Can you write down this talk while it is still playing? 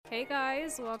Hey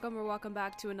guys, welcome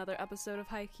back to another episode of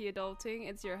High Key Adulting.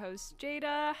 It's your host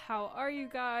Jada. How are you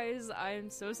guys? I'm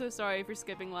so sorry for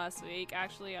skipping last week.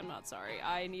 Actually, I'm not sorry.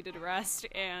 I needed a rest,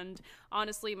 and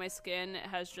honestly, my skin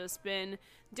has just been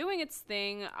doing its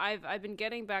thing. I've been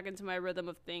getting back into my rhythm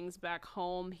of things back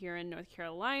home here in North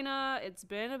Carolina. It's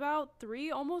been about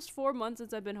 3, almost 4 months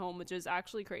since I've been home, which is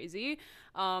actually crazy.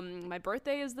 My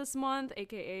birthday is this month,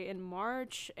 aka in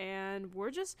March, and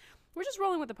we're just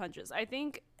rolling with the punches. I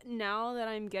think now that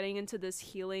I'm getting into this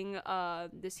healing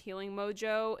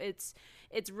mojo,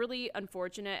 it's really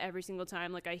unfortunate every single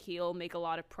time like I heal, make a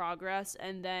lot of progress,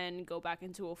 and then go back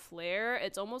into a flare.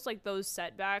 It's almost like those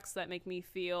setbacks that make me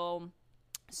feel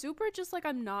super just like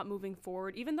I'm not moving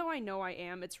forward, even though I know I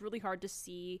am. It's really hard to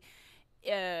see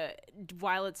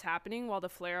while it's happening, while the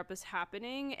flare up is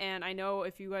happening. And I know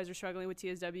if you guys are struggling with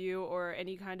TSW or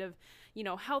any kind of,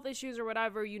 health issues or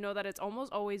whatever, you know that it's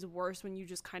almost always worse when you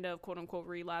just kind of quote unquote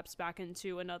relapse back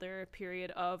into another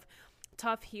period of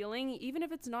tough healing, even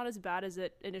if it's not as bad as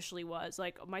it initially was.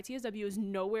 Like, my TSW is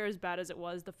nowhere as bad as it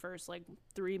was the first like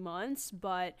 3 months,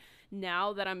 but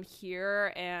now that I'm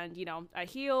here and I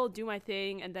heal, do my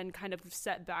thing, and then kind of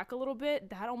set back a little bit,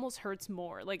 that almost hurts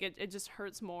more. Like, it just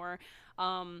hurts more.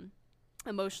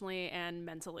 Emotionally and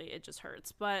mentally, it just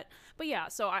hurts. But yeah,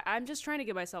 so I'm just trying to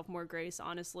give myself more grace.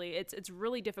 Honestly, it's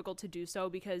really difficult to do so,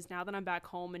 because now that I'm back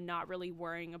home and not really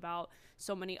worrying about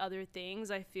so many other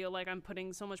things, I feel like I'm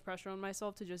putting so much pressure on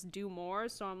myself to just do more.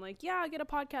 So I'm like, yeah, get a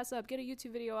podcast up, get a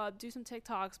YouTube video up, do some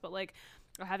TikToks, but like,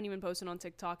 I haven't even posted on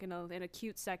TikTok in a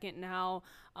cute second now.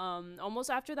 Almost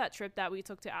after that trip that we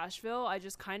took to Asheville, I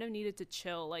just kind of needed to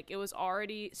chill. Like, it was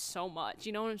already so much,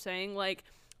 you know what I'm saying? Like,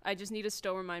 I just need to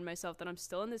still remind myself that I'm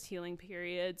still in this healing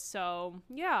period. So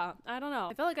yeah, I don't know.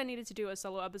 I felt like I needed to do a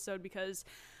solo episode because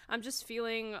I'm just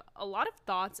feeling a lot of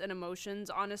thoughts and emotions,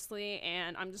 honestly,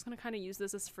 and I'm just going to kind of use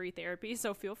this as free therapy.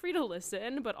 So feel free to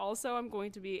listen, but also I'm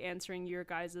going to be answering your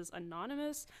guys'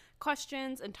 anonymous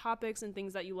questions and topics and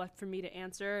things that you left for me to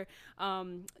answer.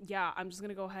 Yeah, I'm just going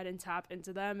to go ahead and tap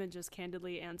into them and just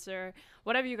candidly answer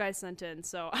whatever you guys sent in.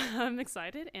 So I'm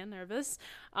excited and nervous,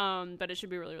 but it should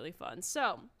be really, really fun.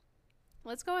 So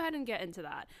let's go ahead and get into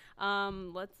that.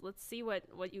 Let's see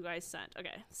what you guys sent.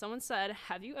 Okay, someone said,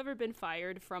 have you ever been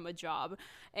fired from a job?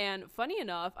 And funny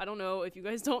enough, I don't know if you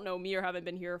guys don't know me or haven't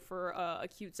been here for a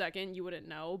cute second, you wouldn't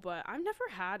know, but I've never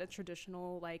had a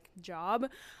traditional like job.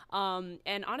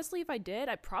 And honestly, if I did,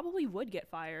 I probably would get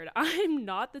fired. I'm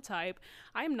not the type.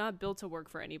 I am not built to work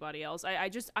for anybody else.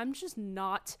 I'm just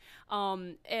not.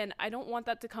 And I don't want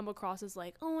that to come across as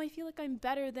like, oh, I feel like I'm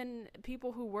better than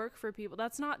people who work for people.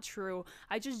 That's not true.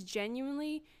 I just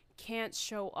genuinely can't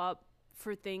show up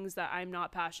for things that I'm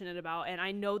not passionate about, and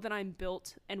I know that I'm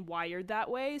built and wired that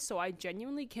way, so I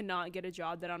genuinely cannot get a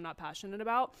job that I'm not passionate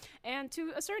about. And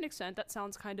to a certain extent, that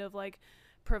sounds kind of like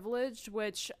privileged,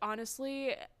 which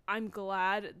honestly, I'm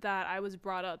glad that I was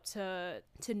brought up to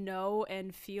know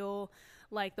and feel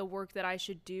like the work that I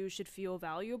should do should feel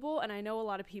valuable. And I know a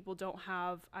lot of people don't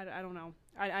have, I don't know,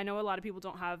 I know a lot of people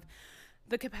don't have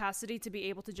the capacity to be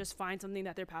able to just find something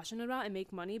that they're passionate about and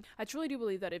make money. I truly do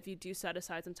believe that if you do set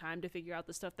aside some time to figure out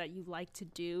the stuff that you like to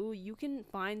do, you can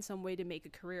find some way to make a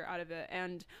career out of it.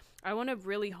 And I want to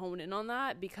really hone in on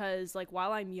that, because like,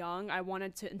 while I'm young, I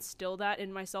wanted to instill that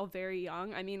in myself very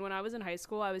young. I mean, when I was in high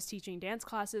school, I was teaching dance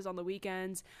classes on the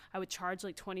weekends. I would charge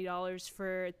like $20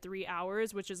 for 3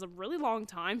 hours, which is a really long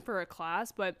time for a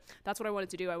class, but that's what I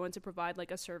wanted to do. I wanted to provide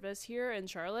like a service here in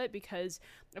Charlotte, because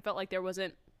I felt like there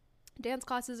wasn't dance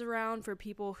classes around for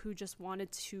people who just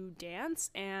wanted to dance,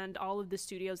 and all of the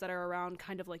studios that are around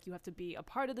kind of like, you have to be a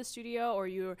part of the studio, or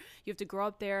you have to grow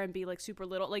up there and be like super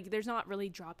little. Like, there's not really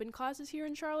drop-in classes here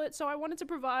in Charlotte, so I wanted to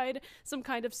provide some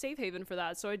kind of safe haven for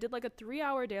that. So I did like a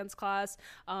 3-hour dance class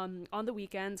on the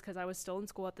weekends, because I was still in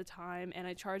school at the time, and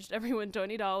I charged everyone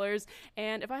 $20.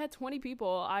 And if I had 20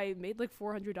 people, I made like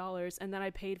 $400, and then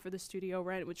I paid for the studio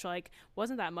rent, which like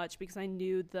wasn't that much because I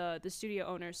knew the studio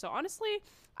owner. So honestly,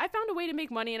 I found a way to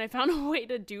make money, and I found a way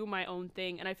to do my own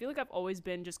thing, and I feel like I've always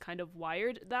been just kind of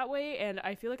wired that way, and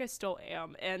I feel like I still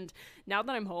am. And now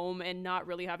that I'm home and not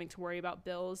really having to worry about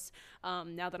bills,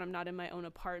 now that I'm not in my own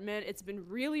apartment, it's been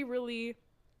really, really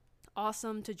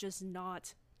awesome to just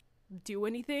not do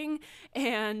anything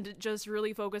and just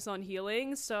really focus on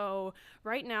healing. So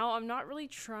right now, I'm not really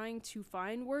trying to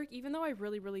find work, even though I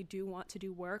really, really do want to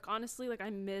do work. Honestly, like, I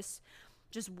miss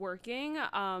just working.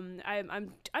 I'm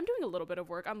doing a little bit of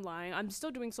work. I'm lying. I'm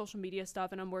still doing social media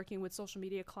stuff, and I'm working with social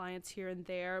media clients here and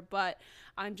there, but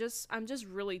I'm just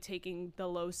really taking the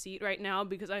low seat right now,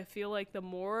 because I feel like the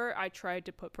more I try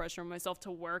to put pressure on myself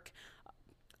to work,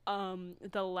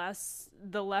 the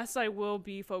less I will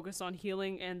be focused on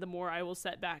healing and the more I will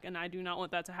set back, and I do not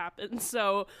want that to happen.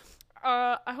 So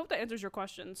I hope that answers your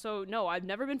question. So no, I've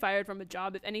never been fired from a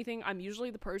job. If anything, I'm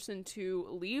usually the person to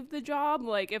leave the job.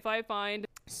 Like if I find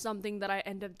something that I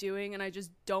end up doing and I just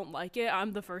don't like it,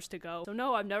 I'm the first to go. So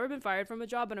no, I've never been fired from a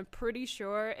job, and I'm pretty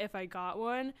sure if I got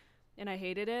one and I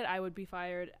hated it, I would be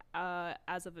fired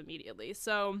as of immediately.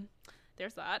 So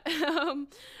there's that.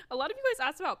 A lot of you guys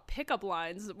asked about pickup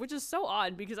lines, which is so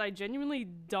odd because I genuinely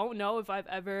don't know if I've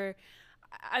ever.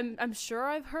 I'm sure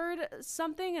I've heard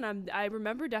something, and I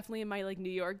remember definitely in my like New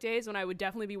York days when I would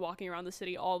definitely be walking around the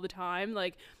city all the time.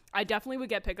 Like I definitely would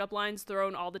get pickup lines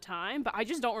thrown all the time, but I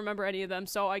just don't remember any of them.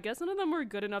 So I guess none of them were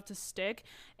good enough to stick,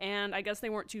 and I guess they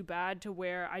weren't too bad to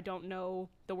where I don't know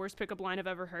the worst pickup line I've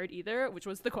ever heard either, which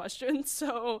was the question.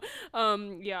 So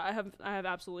yeah, I have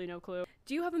absolutely no clue.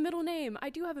 Do you have a middle name? I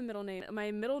do have a middle name.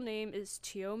 My middle name is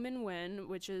Teo Min Wen,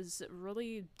 which is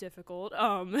really difficult.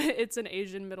 It's an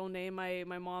Asian middle name. My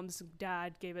mom's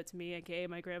dad gave it to me, aka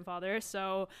my grandfather.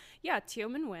 So yeah, Teo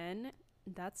Min Wen.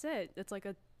 That's it.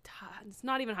 It's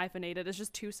not even hyphenated. It's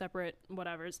just two separate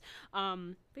whatevers.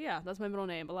 But yeah, that's my middle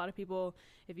name. A lot of people,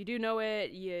 if you do know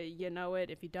it, you know it.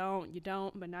 If you don't, you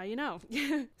don't. But now you know.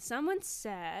 Someone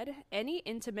said, any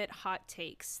intimate hot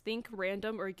takes? Think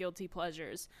random or guilty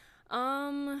pleasures.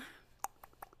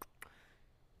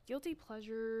 Guilty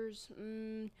pleasures.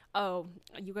 Oh,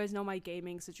 you guys know my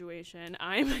gaming situation.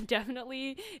 I'm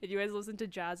definitely, if you guys listen to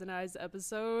Jazz and I's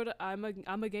episode, I'm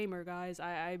a gamer, guys.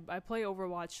 I play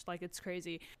Overwatch like it's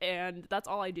crazy, and that's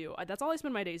all I do. That's all I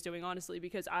spend my days doing, honestly,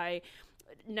 because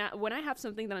when I have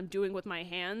something that I'm doing with my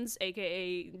hands,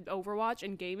 aka Overwatch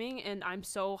and gaming, and I'm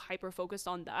so hyper focused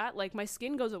on that, like my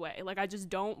skin goes away. Like I just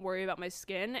don't worry about my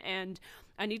skin, and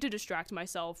I need to distract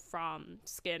myself from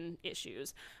skin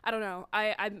issues. I don't know.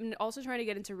 I've been also trying to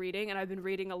get into reading, and I've been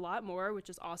reading a lot more, which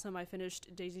is awesome. I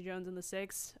finished Daisy Jones and the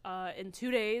Six in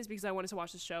 2 days because I wanted to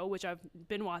watch the show, which I've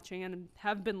been watching and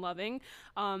have been loving.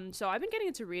 So I've been getting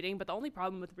into reading, but the only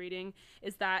problem with reading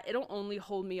is that it'll only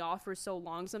hold me off for so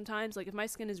long sometimes. Like if my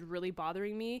skin is really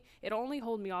bothering me, it'll only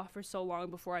hold me off for so long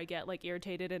before I get like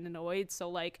irritated and annoyed. So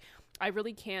like I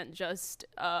really can't just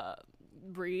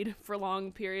read for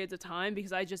long periods of time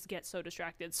because I just get so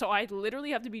distracted. So I literally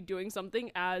have to be doing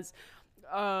something as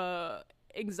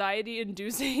anxiety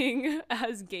inducing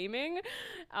as gaming,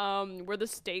 where the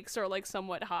stakes are like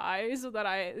somewhat high so that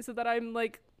I'm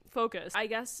like focused. I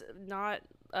guess not.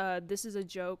 This is a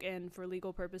joke and for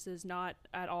legal purposes not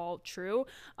at all true,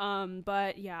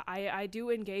 but yeah, I do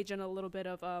engage in a little bit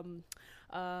of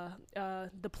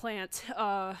the plant,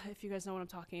 if you guys know what I'm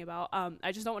talking about.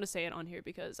 I just don't want to say it on here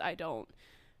because I don't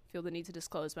feel the need to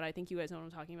disclose, but I think you guys know what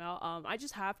I'm talking about. I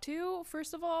just have to,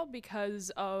 first of all, because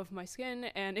of my skin,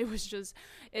 and it was just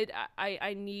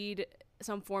I need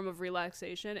some form of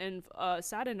relaxation, and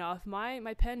sad enough,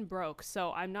 my pen broke,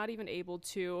 so I'm not even able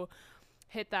to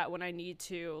hit that when I need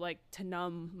to, like, to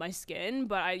numb my skin,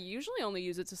 but I usually only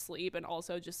use it to sleep, and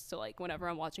also just to, like, whenever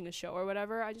I'm watching a show or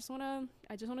whatever, I just want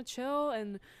to chill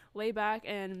and lay back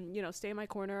and, you know, stay in my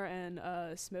corner and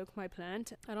smoke my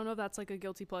plant. I don't know if that's like a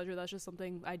guilty pleasure, that's just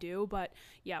something I do, but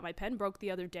yeah, my pen broke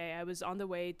the other day. I was on the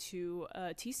way to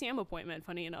a TCM appointment,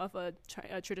 funny enough, a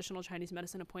traditional Chinese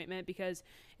medicine appointment, because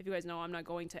if you guys know, I'm not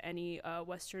going to any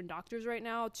Western doctors right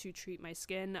now to treat my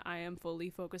skin. I am fully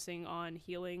focusing on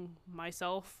healing myself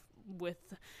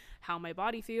with how my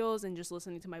body feels and just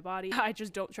listening to my body. I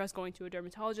just don't trust going to a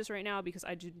dermatologist right now because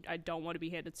I don't want to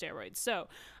be handed steroids. So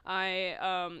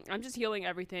I'm just healing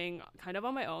everything kind of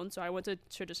on my own. So I went to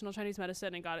traditional Chinese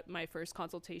medicine and got my first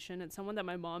consultation, and someone that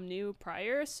my mom knew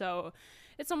prior. So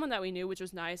it's someone that we knew, which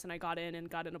was nice. And I got in and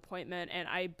got an appointment, and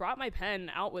I brought my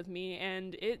pen out with me,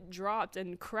 and it dropped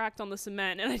and cracked on the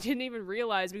cement. And I didn't even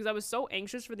realize because I was so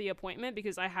anxious for the appointment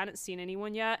because I hadn't seen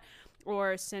anyone yet.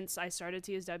 Or since I started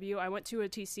TSW, I went to a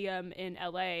TCM in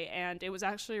LA, and it was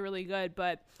actually really good.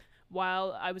 But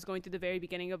while I was going through the very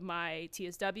beginning of my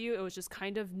TSW, it was just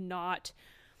kind of not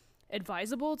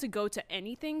advisable to go to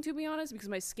anything, to be honest, because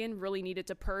my skin really needed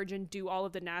to purge and do all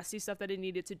of the nasty stuff that it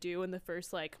needed to do in the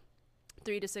first like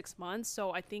 3 to 6 months.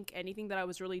 So I think anything that I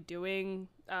was really doing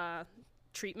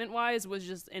treatment wise was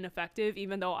just ineffective,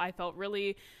 even though I felt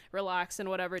really relaxed and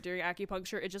whatever during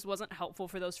acupuncture. It just wasn't helpful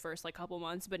for those first like couple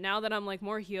months. But now that I'm like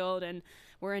more healed and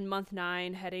we're in month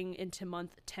 9 heading into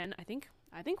month 10, I think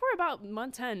we're about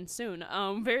month 10 soon,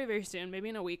 very very soon, maybe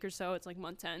in a week or so it's like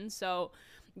month 10. So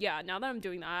yeah, now that I'm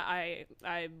doing that,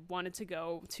 I wanted to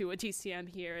go to a TCM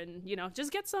here and, you know,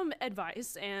 just get some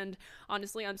advice. And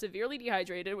honestly, I'm severely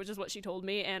dehydrated, which is what she told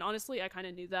me. And honestly, I kind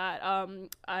of knew that.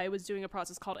 I was doing a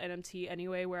process called NMT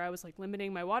anyway, where I was like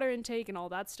limiting my water intake and all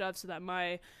that stuff so that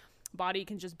my body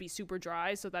can just be super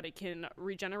dry so that it can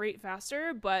regenerate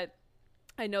faster. But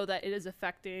I know that it is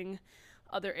affecting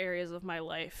other areas of my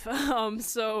life.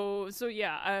 So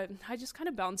yeah, I just kind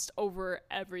of bounced over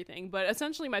everything. But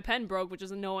essentially my pen broke, which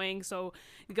is annoying. So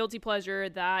guilty pleasure,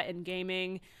 that, and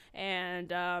gaming.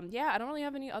 And yeah, I don't really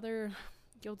have any other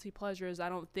guilty pleasures, I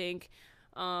don't think.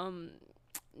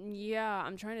 Yeah,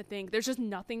 I'm trying to think. There's just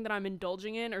nothing that I'm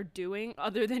indulging in or doing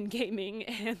other than gaming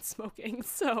and smoking.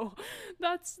 So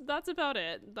that's about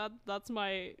it. That's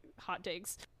my hot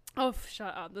takes. Oh,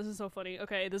 shut up. This is so funny.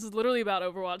 Okay, this is literally about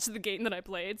Overwatch, the game that I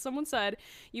played. Someone said,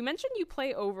 you mentioned you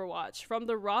play Overwatch. From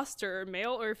the roster,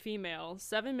 male or female?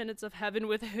 7 minutes of heaven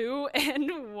with who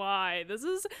and why? This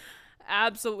is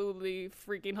absolutely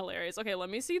freaking hilarious. Okay, let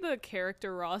me see the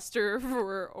character roster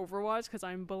for Overwatch because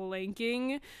I'm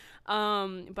blanking.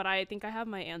 But I think I have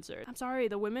my answer. I'm sorry,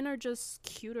 the women are just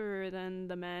cuter than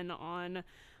the men on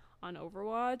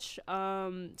Overwatch.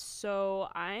 So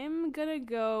I'm gonna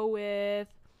go with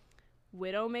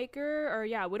Widowmaker, or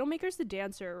yeah, Widowmaker's the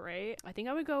dancer, right? I think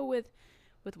I would go with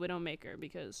Widowmaker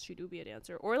because she do be a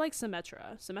dancer, or like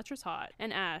Symmetra. Symmetra's hot,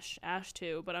 and Ashe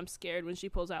too. But I'm scared when she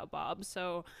pulls out Bob,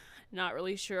 so not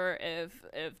really sure if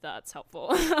that's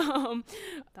helpful.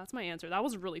 That's my answer. That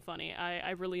was really funny. I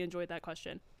really enjoyed that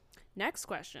question. Next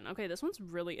question. Okay, this one's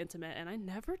really intimate, and I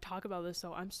never talk about this,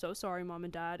 so I'm so sorry, Mom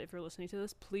and Dad, if you're listening to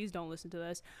this. Please don't listen to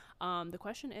this. The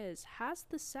question is, has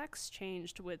the sex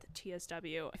changed with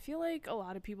TSW? I feel like a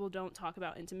lot of people don't talk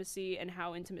about intimacy and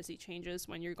how intimacy changes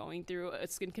when you're going through a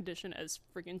skin condition as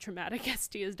freaking traumatic as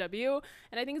TSW,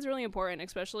 and I think it's really important,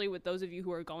 especially with those of you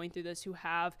who are going through this, who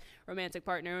have romantic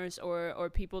partners or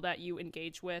people that you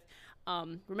engage with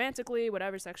romantically,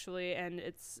 whatever, sexually, and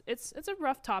it's a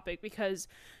rough topic because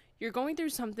you're going through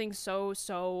something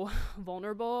so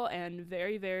vulnerable and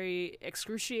very, very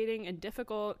excruciating and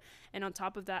difficult. And on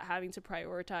top of that, having to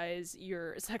prioritize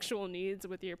your sexual needs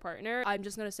with your partner. I'm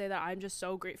just going to say that I'm just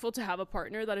so grateful to have a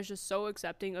partner that is just so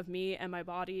accepting of me and my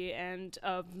body and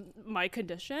of my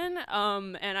condition.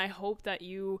 And I hope that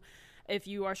you, if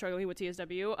you are struggling with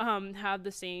TSW, have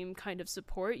the same kind of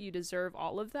support. You deserve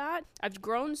all of that. I've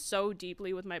grown so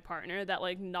deeply with my partner that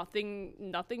like nothing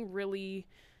really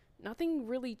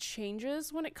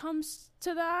changes when it comes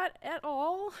to that at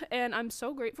all, and I'm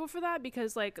so grateful for that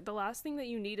because like the last thing that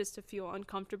you need is to feel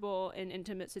uncomfortable in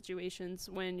intimate situations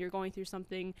when you're going through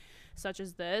something such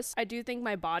as this. I do think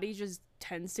my body just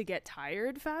tends to get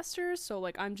tired faster, so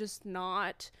like I'm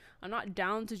not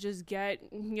down to just get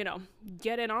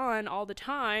it on all the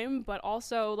time, but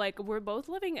also like we're both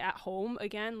living at home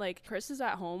again. Like Chris is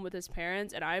at home with his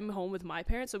parents and I'm home with my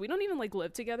parents, so we don't even like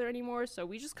live together anymore, so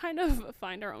we just kind of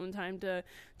find our own time to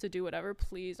do whatever.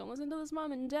 Please don't listen to this,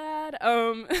 Mom and Dad.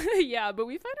 Yeah, but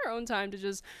we find our own time to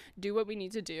just do what we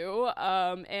need to do,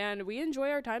 and we enjoy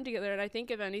our time together. And I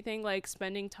think if anything, like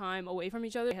spending time away from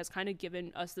each other has kind of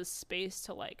given us the space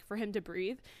to like for him to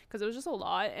breathe, because it was just a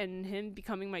lot, and him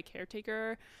becoming my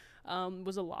caretaker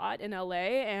was a lot in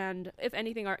LA. And if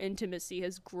anything, our intimacy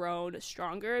has grown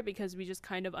stronger because we just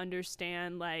kind of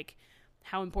understand like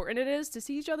how important it is to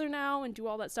see each other now and do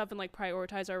all that stuff and like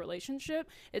prioritize our relationship.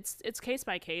 It's case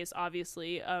by case,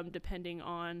 obviously, depending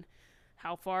on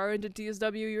how far into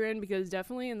TSW you're in, because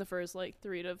definitely in the first like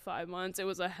 3 to 5 months it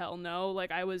was a hell no.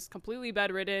 Like I was completely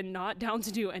bedridden, not down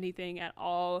to do anything at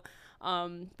all.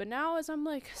 But now as I'm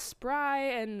like spry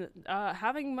and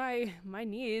having my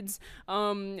needs,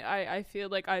 I feel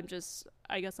like I guess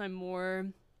I'm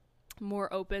more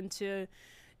open to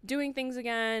doing things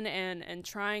again and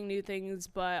trying new things,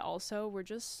 but also we're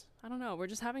just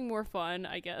having more fun,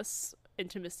 I guess,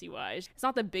 intimacy wise. It's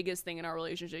not the biggest thing in our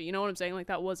relationship, you know what I'm saying? Like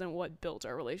that wasn't what built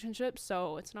our relationship,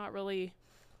 so it's not really,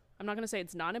 I'm not gonna say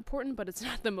it's not important, but it's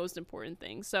not the most important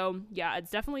thing. So yeah,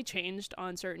 it's definitely changed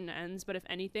on certain ends, but if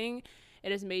anything,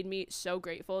 it has made me so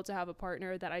grateful to have a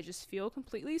partner that I just feel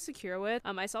completely secure with.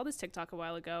 I saw this TikTok a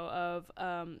while ago of,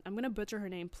 I'm going to butcher her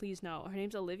name, please no. Her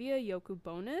name's Olivia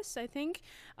Yokubonis, I think.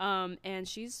 And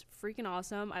she's freaking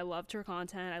awesome. I loved her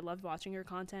content. I loved watching her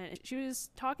content. She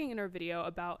was talking in her video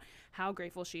about how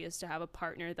grateful she is to have a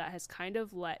partner that has kind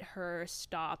of let her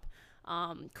stop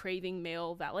craving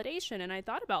male validation. And I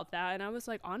thought about that and I was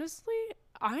like, honestly,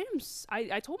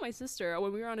 I told my sister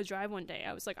when we were on a drive one day,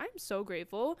 I was like, I'm so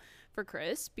grateful for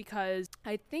Chris, because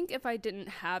I think if I didn't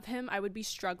have him, I would be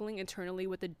struggling internally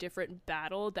with a different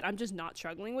battle that I'm just not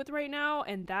struggling with right now.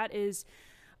 And that is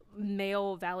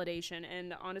male validation.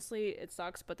 And honestly, it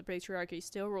sucks, but the patriarchy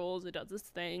still rules. It does its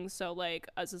thing. So like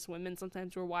us as women,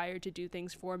 sometimes we're wired to do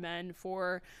things for men,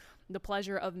 for the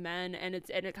pleasure of men, and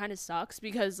it kind of sucks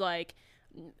because like,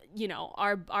 you know,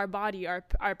 our body,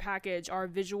 our package, our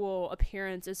visual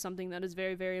appearance is something that is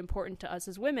very, very important to us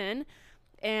as women.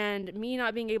 And me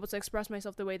not being able to express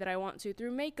myself the way that I want to through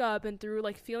makeup and through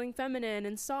like feeling feminine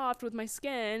and soft with my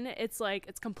skin, it's like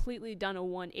it's completely done a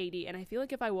 180. And I feel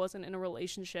like if I wasn't in a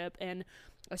relationship, and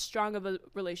as strong of a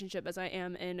relationship as I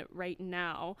am in right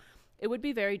now, it would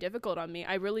be very difficult on me.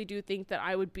 I really do think that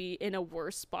I would be in a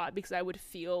worse spot because I would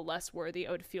feel less worthy.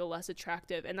 I would feel less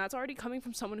attractive. And that's already coming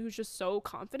from someone who's just so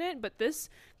confident. But this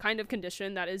kind of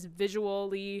condition that is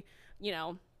visually, you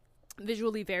know,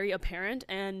 visually very apparent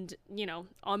and, you know,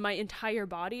 on my entire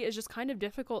body, is just kind of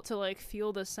difficult to like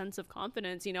feel this sense of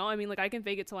confidence, you know? I mean, like I can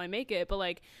fake it till I make it, but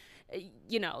like,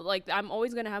 you know, like I'm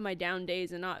always gonna have my down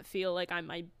days and not feel like I'm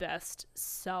my best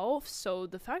self. So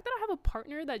the fact that I have a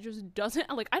partner that just doesn't,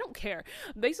 like, I don't care.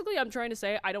 Basically, I'm trying to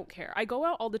say I don't care. I go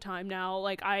out all the time now.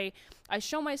 Like I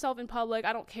show myself in public.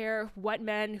 I don't care what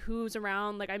men, who's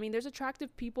around. Like, I mean, there's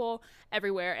attractive people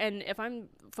everywhere. And if I'm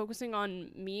focusing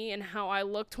on me and how I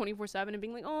look 24/7 and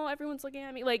being like, oh, everyone's looking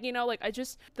at me, like, you know, like I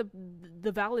just, the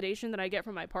validation that I get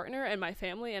from my partner and my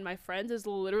family and my friends is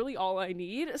literally all I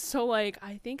need. So like,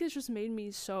 I think it's just made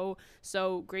me so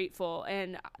grateful,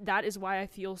 and that is why I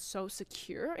feel so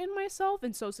secure in myself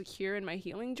and so secure in my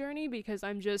healing journey, because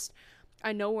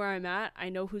I know where I'm at, I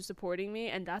know who's supporting me,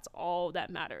 and that's all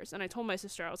that matters. And I told my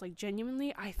sister, I was like,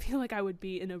 genuinely, I feel like I would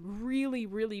be in a really,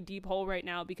 really deep hole right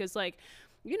now, because like,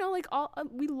 you know, like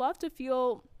we love to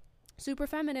feel super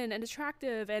feminine and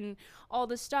attractive and all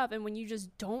this stuff, and when you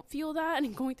just don't feel that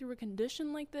and going through a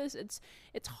condition like this, it's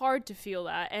hard to feel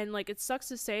that. And like, it sucks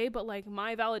to say, but like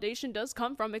my validation does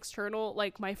come from external,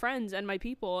 like my friends and my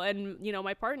people and, you know,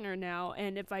 my partner now.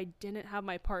 And if I didn't have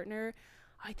my partner,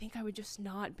 I think I would just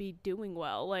not be doing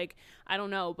well. Like, I don't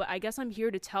know, but I guess I'm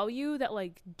here to tell you that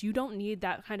like, you don't need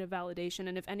that kind of validation.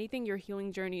 And if anything, your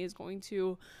healing journey is going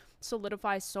to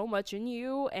solidify so much in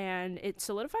you, and it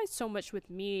solidifies so much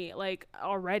with me like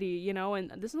already, you know.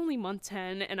 And this is only month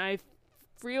 10, and I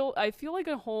feel like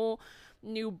a whole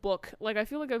new book. Like, I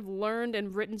feel like I've learned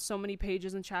and written so many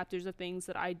pages and chapters of things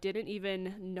that I didn't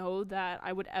even know that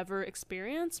I would ever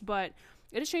experience, but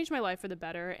it has changed my life for the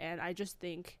better. And I just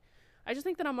think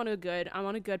that I'm on a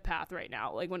good path right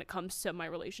now, like when it comes to my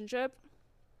relationship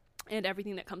and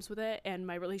everything that comes with it, and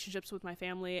my relationships with my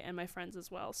family and my friends as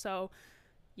well. So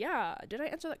yeah, did I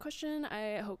answer that question?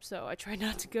 I hope so. I try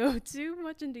not to go too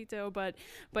much in detail, but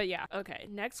yeah. Okay,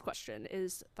 next question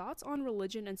is thoughts on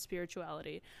religion and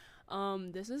spirituality.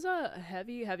 This is a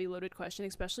heavy loaded question,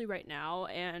 especially right now,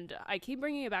 and I keep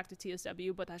bringing it back to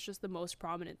TSW, but that's just the most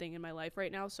prominent thing in my life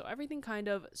right now, so everything kind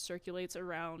of circulates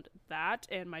around that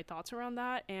and my thoughts around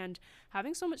that. And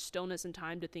having so much stillness and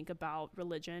time to think about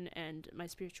religion and my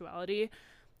spirituality,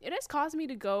 it has caused me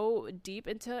to go deep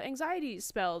into anxiety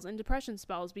spells and depression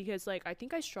spells, because like, I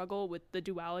think I struggle with the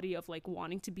duality of like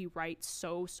wanting to be right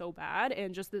so bad,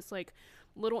 and just this like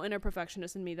little inner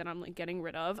perfectionist in me that I'm like getting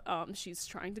rid of. She's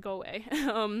trying to go away.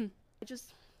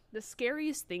 Just the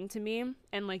scariest thing to me,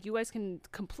 and like, you guys can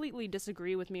completely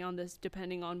disagree with me on this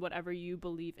depending on whatever you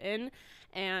believe in,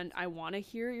 and I want to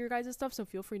hear your guys' stuff, so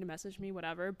feel free to message me,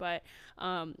 whatever. But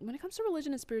when it comes to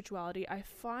religion and spirituality, I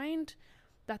find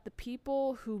that the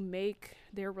people who make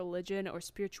their religion or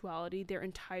spirituality their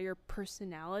entire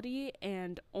personality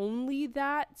and only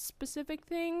that specific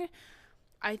thing,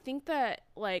 I think that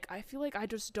like, I feel like I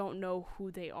just don't know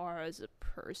who they are as a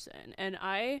person. And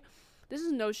this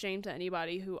is no shame to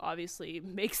anybody who obviously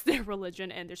makes their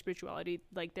religion and their spirituality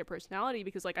like their personality,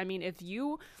 because like, I mean, if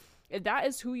that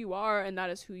is who you are and that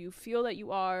is who you feel that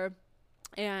you are,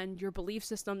 and your belief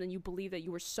system, and you believe that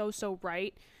you were so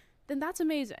right, then that's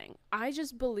amazing. I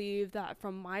just believe that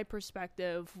from my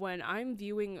perspective, when I'm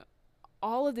viewing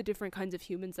all of the different kinds of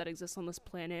humans that exist on this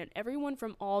planet, everyone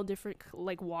from all different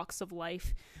like walks of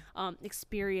life,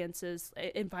 experiences,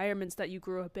 environments that you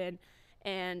grew up in,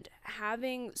 and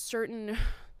having certain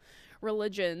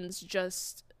religions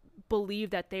just believe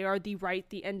that they are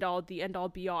the end all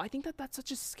be all, I think that that's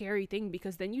such a scary thing,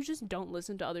 because then you just don't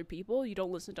listen to other people, you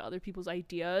don't listen to other people's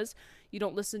ideas, you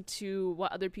don't listen to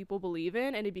what other people believe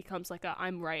in, and it becomes like a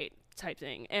I'm right type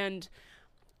thing. And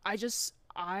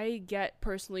I get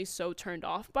personally so turned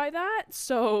off by that.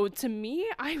 So to me,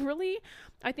 I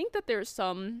think that there's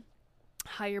some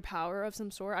higher power of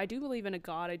some sort. I do believe in a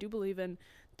God, I do believe in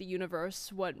the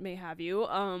universe, what may have you,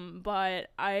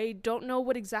 but I don't know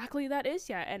what exactly that is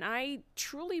yet. And I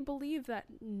truly believe that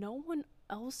no one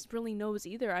else really knows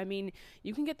either. I mean,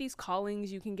 you can get these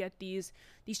callings, you can get these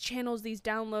channels, these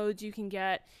downloads, you can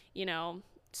get, you know,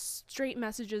 straight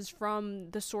messages from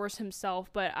the source himself,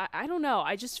 but I don't know.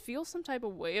 I just feel some type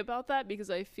of way about that, because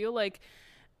I feel like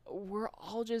we're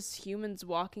all just humans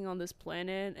walking on this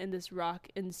planet and this rock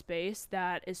in space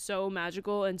that is so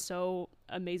magical and so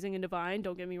amazing and divine,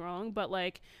 don't get me wrong, but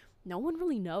like no one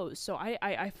really knows. So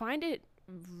I find it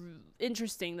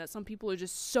interesting that some people are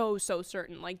just so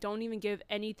certain, like don't even give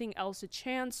anything else a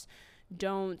chance,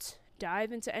 don't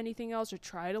dive into anything else or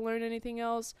try to learn anything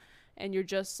else, and you're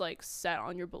just like set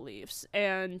on your beliefs.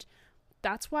 And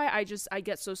that's why I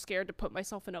get so scared to put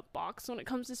myself in a box when it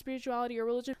comes to spirituality or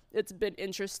religion. It's been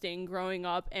interesting growing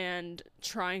up and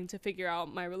trying to figure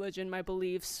out my religion, my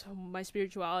beliefs, my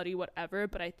spirituality, whatever,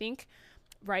 but I think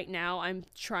right now I'm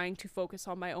trying to focus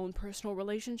on my own personal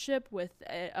relationship with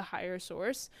a higher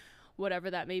source, whatever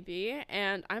that may be,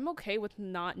 and I'm okay with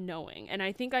not knowing. And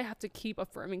I think I have to keep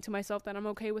affirming to myself that I'm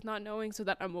okay with not knowing, so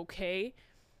that I'm okay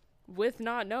with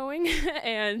not knowing.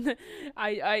 And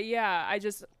I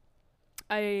just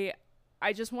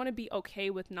want to be okay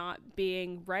with not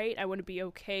being right. I want to be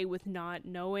okay with not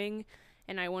knowing,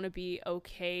 and I want to be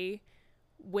okay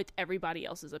with everybody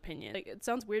else's opinion. Like, it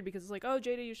sounds weird because it's like, oh,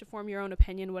 Jada, you should form your own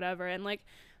opinion, whatever. And like,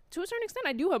 to a certain extent,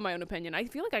 I do have my own opinion. I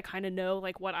feel like I kind of know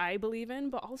like what I believe in,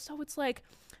 but also it's like,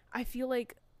 I feel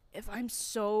like if I'm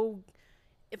so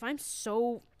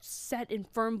set in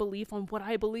firm belief on what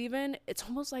I believe in, it's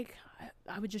almost like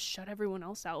I would just shut everyone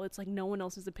else out. It's like no one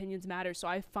else's opinions matter. So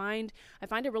I find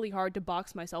it really hard to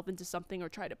box myself into something or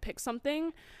try to pick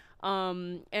something.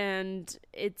 And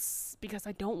it's because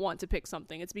I don't want to pick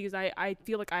something. It's because I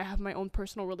feel like I have my own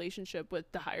personal relationship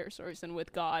with the higher source and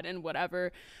with God and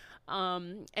whatever.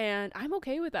 And I'm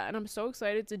okay with that. And I'm so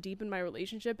excited to deepen my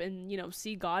relationship and, you know,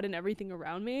 see God in everything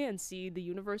around me and see the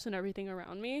universe and everything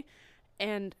around me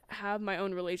and have my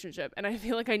own relationship. And I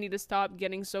feel like I need to stop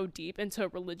getting so deep into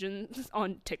religion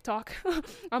on TikTok.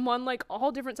 I'm on like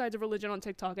all different sides of religion on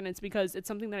TikTok, and it's because it's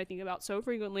something that I think about so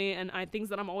frequently, and things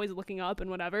that I'm always looking up and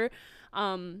whatever.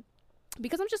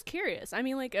 Because I'm just curious. I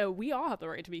mean, like, we all have the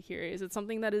right to be curious. It's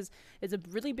something that is a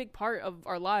really big part of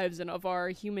our lives and of our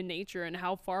human nature and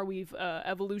how far we've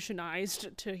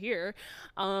evolutionized to here.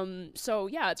 So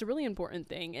yeah, it's a really important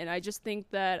thing, and I just think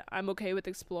that I'm okay with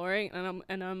exploring,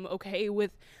 and I'm okay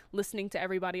with listening to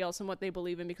everybody else and what they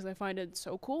believe in, because I find it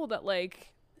so cool that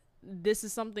like this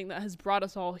is something that has brought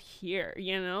us all here,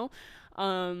 you know?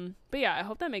 But yeah, I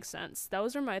hope that makes sense.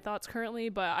 Those are my thoughts currently,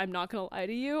 but I'm not gonna lie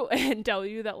to you and tell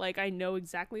you that like I know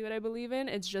exactly what I believe in.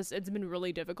 It's been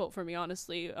really difficult for me,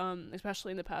 honestly,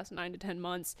 especially in the past 9 to 10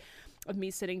 months of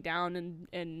me sitting down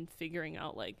and figuring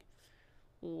out like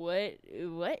what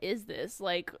is this?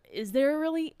 Like, is there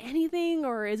really anything,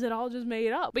 or is it all just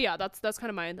made up? But yeah, that's kind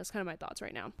of my thoughts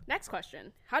right now. Next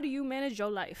question: how do you manage your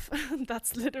life?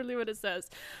 That's literally what it says.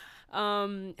 How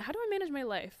do I manage my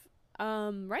life?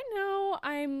 Right now,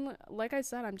 like I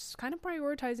said, I'm just kind of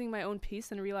prioritizing my own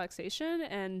peace and relaxation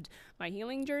and my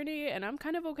healing journey, and I'm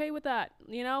kind of okay with that,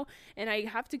 you know? And I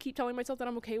have to keep telling myself that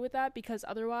I'm okay with that, because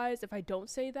otherwise, if I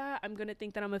don't say that, I'm gonna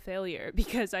think that I'm a failure,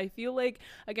 because I feel like,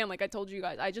 again, like I told you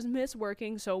guys, I just miss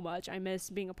working so much. I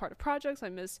miss being a part of projects. I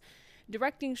miss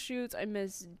directing shoots. I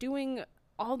miss doing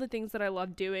all the things that I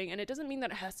love doing, and it doesn't mean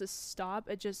that it has to stop.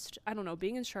 It just, I don't know,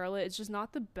 being in Charlotte, it's just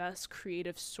not the best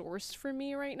creative source for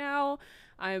me right now.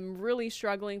 I'm really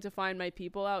struggling to find my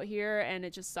people out here, and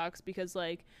it just sucks because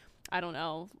like, I don't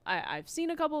know, I've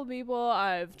seen a couple of people,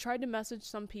 I've tried to message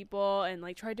some people and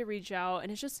like tried to reach out,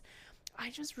 and it's just, I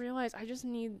just realized I just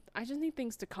need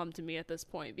things to come to me at this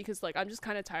point, because like I'm just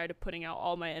kind of tired of putting out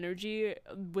all my energy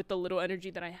with the little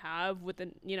energy that I have with the,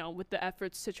 you know, with the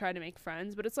efforts to try to make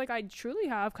friends. But it's like I truly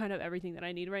have kind of everything that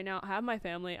I need right now. I have my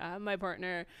family, I have my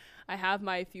partner, I have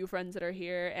my few friends that are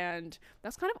here, and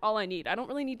that's kind of all I need. I don't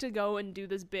really need to go and do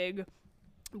this big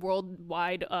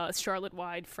worldwide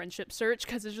Charlotte-wide friendship search,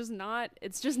 because it's just not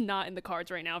in the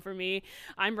cards right now for me.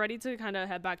 I'm ready to kind of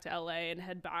head back to LA and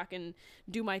head back and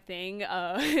do my thing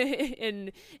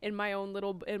in my own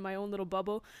little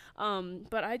bubble,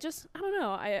 but I don't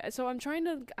know, so I'm trying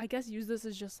to, I guess, use this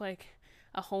as just like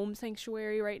a home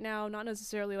sanctuary right now, not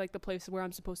necessarily like the place where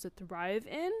I'm supposed to thrive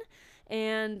in.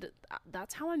 And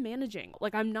that's how I'm managing.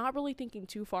 Like, I'm not really thinking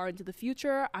too far into the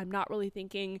future. I'm not really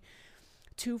thinking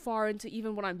too far into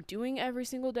even what I'm doing every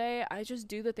single day. I just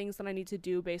do the things that I need to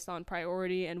do based on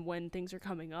priority and when things are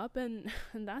coming up, and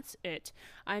that's it.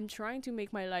 I'm trying to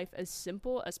make my life as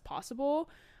simple as possible,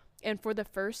 and for the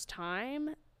first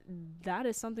time, that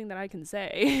is something that I can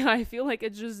say. I feel like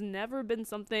it's just never been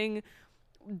something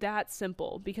that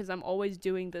simple, because I'm always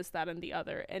doing this, that, and the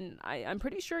other. And I'm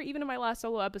pretty sure even in my last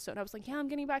solo episode, I was like, yeah, I'm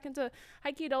getting back into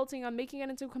high key adulting. I'm making it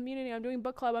into a community. I'm doing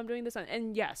book club. I'm doing this.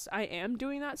 And yes, I am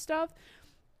doing that stuff.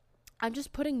 I'm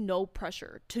just putting no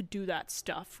pressure to do that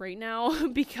stuff right now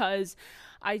because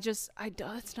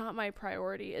it's not my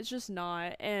priority. It's just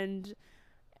not. And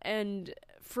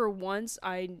for once,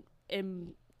 I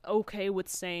am okay with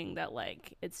saying that,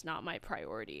 like, it's not my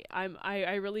priority.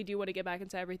 I really do want to get back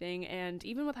into everything. And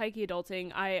even with high key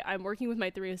adulting, I'm working with my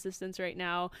 3 assistants right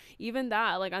now. Even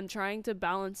that, like, I'm trying to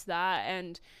balance that,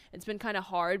 and it's been kind of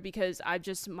hard because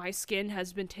my skin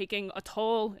has been taking a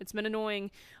toll. It's been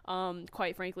annoying,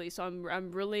 quite frankly. So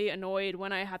I'm really annoyed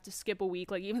when I have to skip a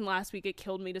week. Like, even last week it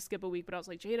killed me to skip a week, but I was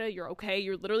like, Jada, you're okay,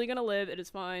 you're literally gonna live, it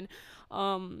is fine.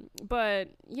 But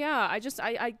yeah,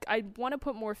 I want to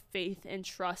put more faith and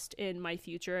trust in my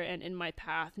future and in my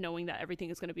path, knowing that everything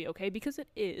is going to be okay, because it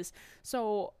is.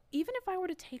 So even if I were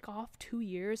to take off 2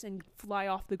 years and fly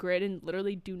off the grid and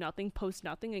literally do nothing, post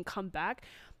nothing, and come back,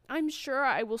 I'm sure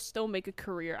I will still make a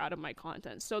career out of my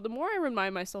content. So the more I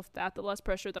remind myself that, the less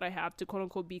pressure that I have to quote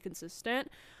unquote be consistent.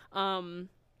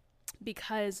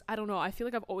 Because I don't know, I feel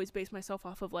like I've always based myself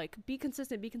off of like, be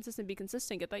consistent, get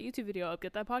that YouTube video up,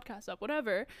 get that podcast up,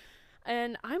 whatever.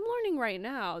 And I'm learning right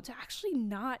now to actually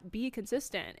not be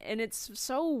consistent. And it's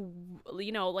so,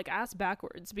 like, ass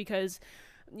backwards, because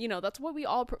that's what we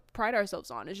all pride ourselves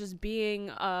on, is just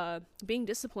being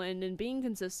disciplined and being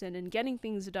consistent and getting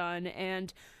things done.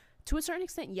 And to a certain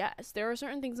extent, yes, there are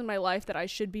certain things in my life that I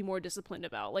should be more disciplined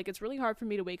about. Like, it's really hard for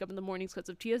me to wake up in the mornings because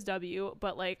of TSW,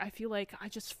 but like, I feel like I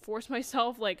just force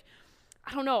myself, like,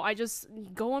 I don't know, I just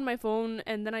go on my phone,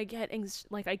 and then I get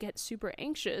super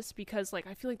anxious because, like,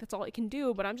 I feel like that's all I can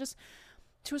do. But I'm just,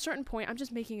 to a certain point, I'm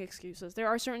just making excuses. There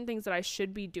are certain things that I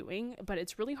should be doing, but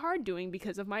it's really hard doing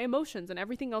because of my emotions and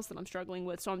everything else that I'm struggling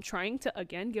with. So I'm trying to,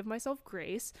 again, give myself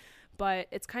grace, but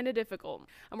it's kind of difficult.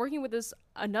 I'm working with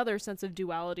another sense of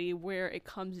duality where it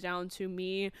comes down to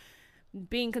me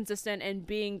being consistent and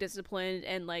being disciplined,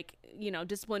 and like,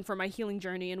 disciplined for my healing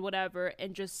journey and whatever,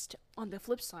 and just on the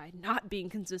flip side, not being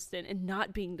consistent and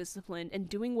not being disciplined and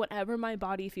doing whatever my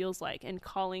body feels like and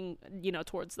calling,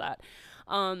 towards that.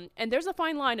 And there's a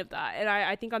fine line of that, and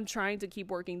I think I'm trying to keep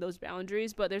working those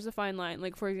boundaries, but there's a fine line.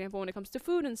 Like, for example, when it comes to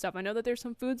food and stuff, I know that there's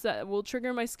some foods that will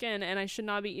trigger my skin, and I should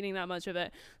not be eating that much of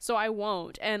it, so I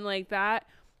won't. And like, that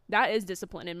is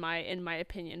discipline in my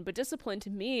opinion. But discipline to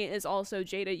me is also,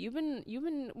 Jada, you've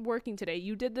been working today.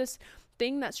 You did this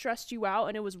thing that stressed you out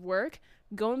and it was work.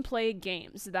 Go and play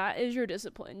games. That is your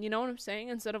discipline. You know what I'm saying?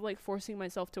 Instead of like forcing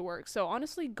myself to work. So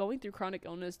honestly, going through chronic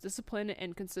illness, discipline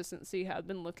and consistency have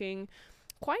been looking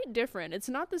quite different. It's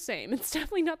not the same. It's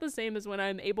definitely not the same as when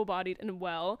I'm able-bodied and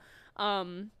well.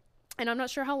 And I'm not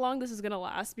sure how long this is going to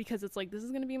last, because it's like, this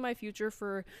is going to be my future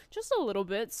for just a little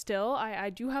bit still. I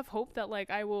do have hope that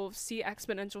like I will see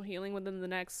exponential healing within the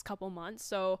next couple months.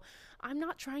 So I'm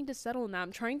not trying to settle in that.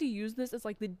 I'm trying to use this as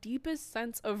like the deepest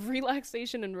sense of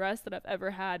relaxation and rest that I've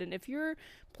ever had. And if you're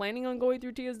planning on going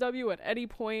through TSW at any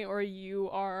point, or you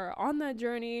are on that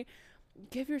journey,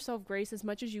 give yourself grace as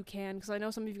much as you can, because I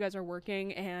know some of you guys are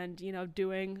working and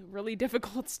doing really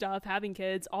difficult stuff, having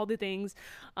kids, all the things,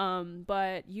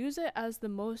 but use it as the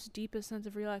most deepest sense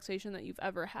of relaxation that you've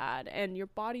ever had, and your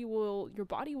body will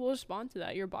respond to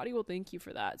that. Your body will thank you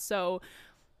for that. So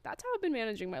that's how I've been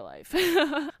managing my life.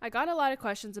 I got a lot of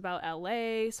questions about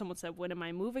LA. Someone said, when am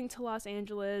I moving to Los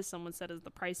Angeles? Someone said, is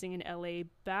the pricing in LA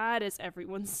bad, as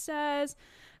everyone says?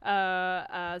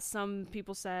 Some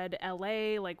people said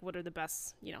LA, like, what are the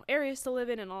best, areas to live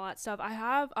in and all that stuff. I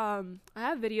have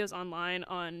videos online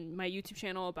on my YouTube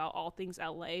channel about all things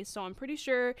LA. So I'm pretty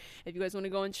sure if you guys want to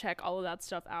go and check all of that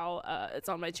stuff out, it's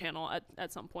on my channel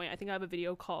at some point. I think I have a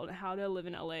video called How to Live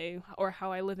in LA, or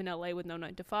How I Live in LA with No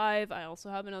 9 to 5. I also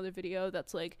have another video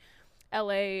that's like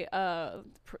LA,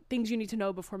 things you need to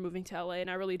know before moving to LA,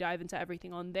 and I really dive into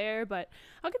everything on there, but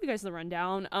I'll give you guys the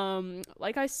rundown.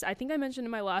 Like I think I mentioned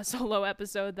in my last solo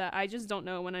episode that I just don't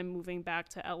know when I'm moving back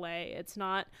to LA. It's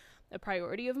not a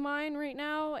priority of mine right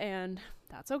now, and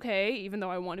that's okay, even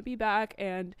though I want to be back,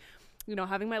 and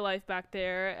having my life back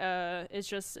there, it's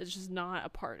just not a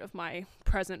part of my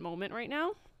present moment right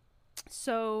now.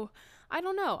 So I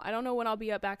don't know when I'll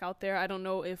be back out there. I don't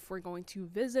know if we're going to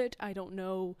visit. I don't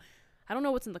know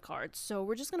what's in the cards, so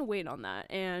we're just gonna wait on that,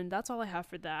 and that's all I have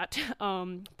for that.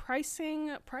 Pricing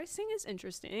is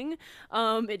interesting.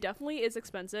 It definitely is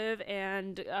expensive,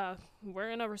 and we're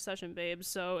in a recession, babe,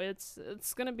 so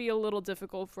it's gonna be a little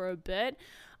difficult for a bit.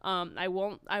 I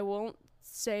won't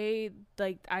say,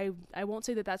 like, I won't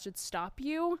say that should stop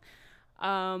you.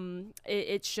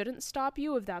 it shouldn't stop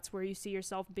you if that's where you see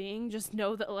yourself being. Just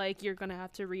know that like you're gonna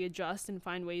have to readjust and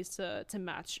find ways to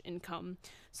match income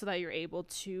so that you're able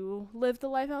to live the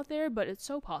life out there. But it's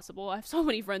so possible. I have so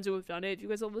many friends who have done it. If you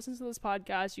guys have listened to this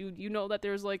podcast, you know that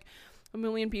there's like a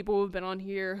million people who have been on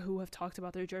here who have talked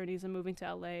about their journeys and moving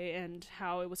to LA and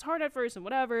how it was hard at first and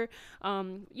whatever.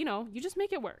 You just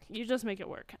make it work. You just make it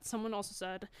work. Someone also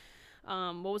said,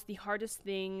 what was the hardest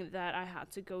thing that I had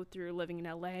to go through living in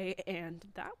LA? And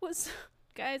that was,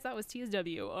 guys, that was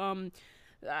TSW.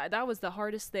 That was the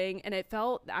hardest thing, and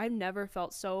I've never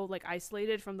felt so like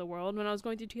isolated from the world when I was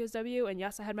going through TSW. And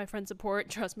yes, I had my friend support,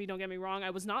 trust me, don't get me wrong,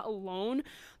 I was not alone,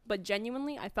 but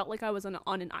genuinely I felt like I was on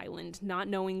an island, not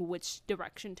knowing which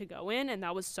direction to go in, and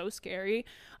that was so scary.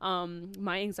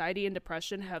 My anxiety and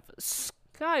depression have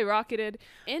skyrocketed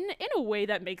in a way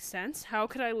that makes sense. How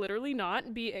could I literally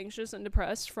not be anxious and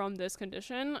depressed from this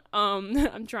condition?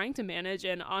 I'm trying to manage,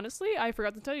 and honestly, I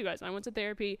forgot to tell you guys, I went to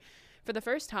therapy for the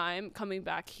first time coming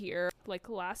back here like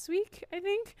last week, I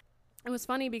think. It was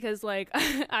funny because like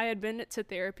I had been to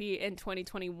therapy in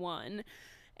 2021,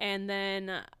 and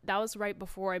then that was right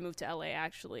before I moved to LA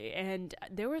actually, and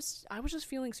I was just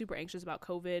feeling super anxious about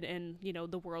COVID and, you know,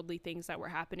 the worldly things that were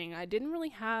happening. I didn't really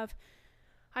have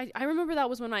I remember that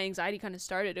was when my anxiety kind of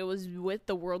started. It was with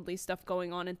the worldly stuff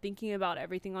going on and thinking about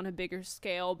everything on a bigger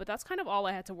scale, but that's kind of all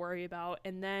I had to worry about.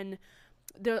 And then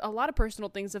a lot of personal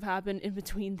things have happened in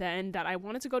between then that I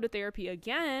wanted to go to therapy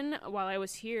again while I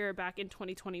was here back in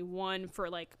 2021 for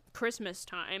like Christmas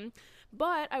time,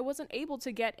 but I wasn't able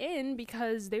to get in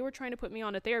because they were trying to put me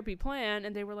on a therapy plan,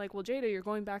 and they were like, well, Jada, you're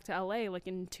going back to LA like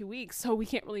in 2 weeks, so we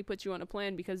can't really put you on a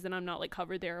plan because then I'm not like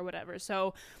covered there or whatever.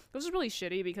 So it was really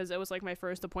shitty because it was like my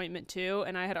first appointment too,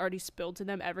 and I had already spilled to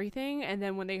them everything. And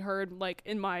then when they heard like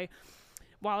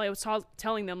while I was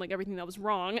telling them like everything that was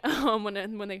wrong,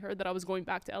 when they heard that I was going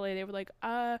back to LA, they were like,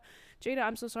 Jada,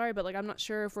 I'm so sorry, but like I'm not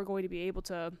sure if we're going to be able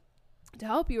to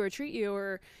help you or treat you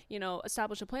or, you know,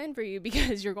 establish a plan for you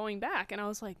because you're going back. And I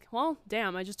was like, well,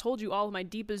 damn, I just told you all of my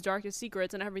deepest, darkest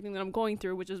secrets and everything that I'm going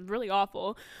through, which is really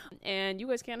awful, and you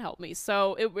guys can't help me.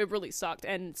 So it really sucked.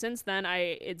 And since then,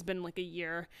 it's been like a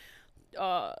year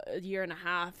and a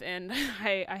half, and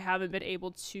I haven't been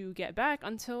able to get back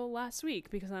until last week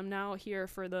because I'm now here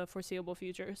for the foreseeable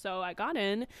future. So I got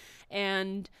in,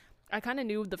 and I kind of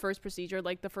knew the first procedure,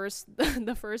 like the first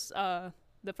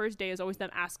day is always them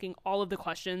asking all of the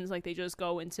questions. Like they just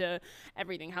go into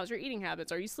everything. How's your eating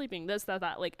habits? Are you sleeping? This,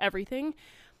 that, like everything.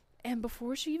 And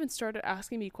before she even started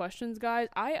asking me questions, guys,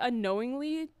 I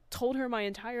unknowingly told her my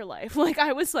entire life. Like,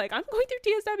 I was like, I'm going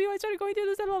through TSW. I started going through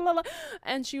this, blah, blah, blah.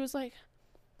 And she was like,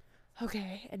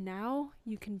 okay, and now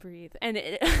you can breathe. And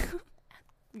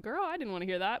girl, I didn't want to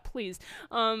hear that, please.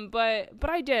 But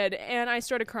I did, and I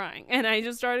started crying. And I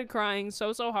just started crying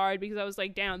so hard because I was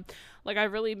like, damn, like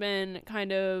I've really been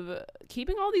kind of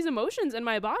keeping all these emotions in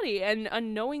my body and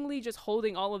unknowingly just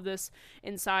holding all of this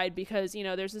inside because, you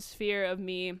know, there's this fear of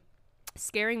me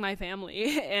scaring my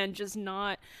family and just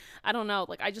not, I don't know,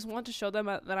 like I just want to show them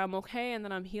that I'm okay and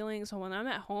that I'm healing. So when I'm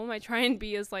at home, I try and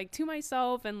be as like to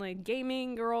myself and like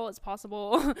gaming girl as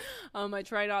possible. I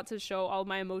try not to show all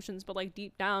my emotions, but like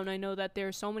deep down I know that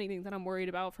there's so many things that I'm worried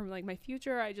about from like my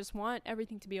future. I just want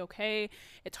everything to be okay.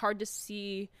 It's hard to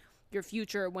see your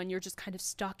future when you're just kind of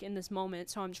stuck in this moment.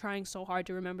 So I'm trying so hard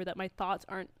to remember that my thoughts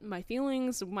aren't my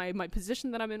feelings. My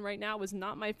position that I'm in right now is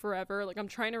not my forever. Like I'm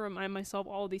trying to remind myself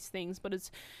all of these things, but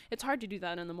it's hard to do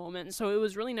that in the moment. So it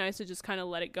was really nice to just kind of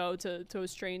let it go to a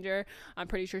stranger. I'm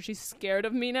pretty sure she's scared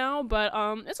of me now, but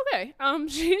it's okay.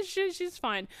 She's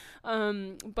fine.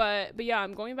 But yeah,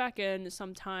 I'm going back in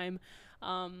sometime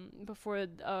before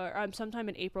sometime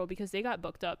in April because they got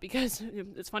booked up because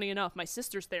it's funny enough, my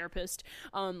sister's therapist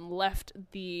left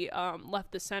the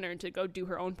center to go do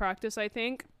her own practice, I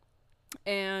think.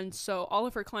 And so all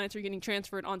of her clients are getting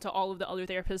transferred onto all of the other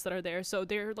therapists that are there. So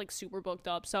they're like super booked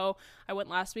up. So I went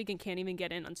last week and can't even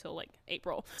get in until like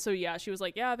April. So yeah, she was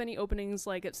like, yeah, if any openings,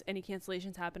 like if any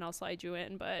cancellations happen, I'll slide you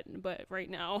in. But right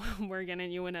now we're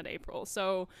getting you in at April.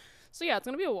 So yeah, it's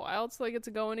going to be a while till I get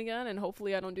to go in again. And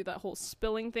hopefully I don't do that whole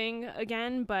spilling thing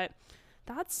again. But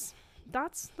that's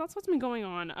what's been going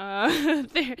on.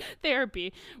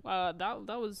 Therapy. That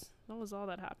was all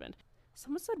that happened.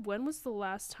 Someone said, when was the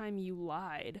last time you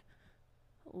lied?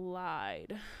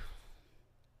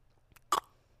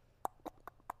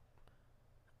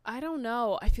 I don't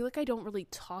know. I feel like I don't really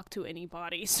talk to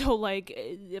anybody. So, like,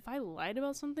 if I lied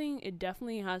about something, it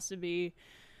definitely has to be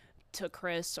to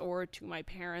Chris or to my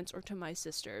parents or to my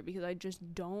sister because I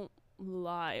just don't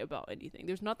lie about anything.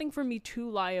 There's nothing for me to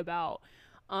lie about.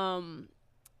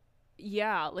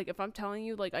 yeah, like if I'm telling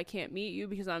you like I can't meet you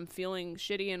because I'm feeling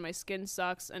shitty and my skin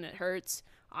sucks and it hurts,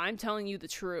 I'm telling you the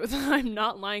truth. I'm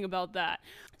not lying about that.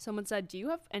 Someone said, do you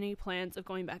have any plans of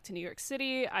going back to New York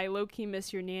City? I low-key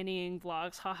miss your nannying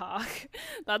vlogs, haha.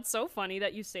 That's so funny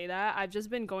that you say that. I've just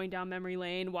been going down memory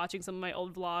lane, watching some of my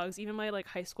old vlogs, even my like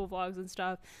high school vlogs and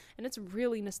stuff, and it's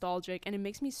really nostalgic, and it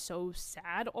makes me so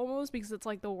sad almost, because it's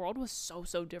like the world was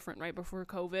so different right before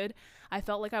COVID. I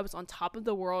felt like I was on top of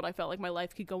the world. I felt like my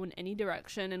life could go in any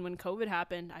direction, and when COVID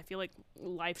happened, I feel like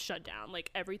life shut down.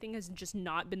 Like everything has just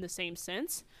not been the same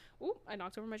since. Ooh, I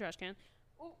knocked over my trash can.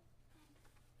 Ooh.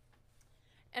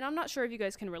 And I'm not sure if you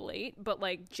guys can relate, but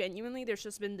like genuinely there's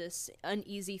just been this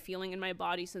uneasy feeling in my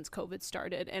body since COVID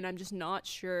started, and I'm just not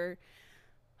sure.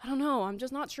 I don't know. I'm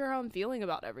just not sure how I'm feeling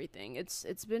about everything.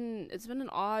 It's been an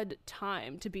odd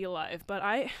time to be alive, but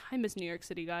I miss New York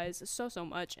City, guys, so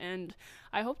much, and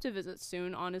I hope to visit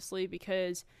soon, honestly,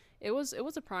 because it was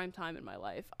a prime time in my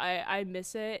life. I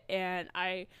miss it, and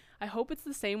I hope it's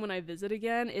the same when I visit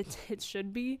again. It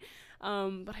should be.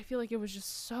 But I feel like it was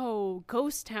just so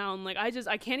ghost town. Like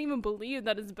I can't even believe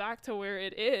that it's back to where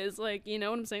it is. Like, you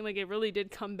know what I'm saying? Like it really did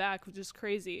come back, which is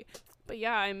crazy. But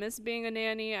yeah, I miss being a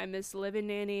nanny. I miss living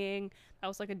nannying. That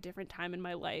was like a different time in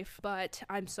my life. But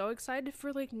I'm so excited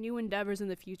for like new endeavors in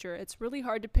the future. It's really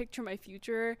hard to picture my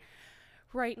future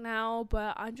right now,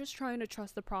 but I'm just trying to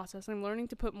trust the process. I'm learning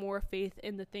to put more faith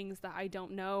in the things that I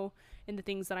don't know, in the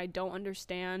things that I don't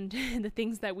understand, in the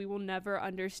things that we will never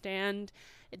understand.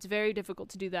 It's very difficult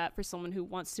to do that for someone who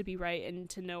wants to be right and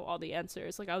to know all the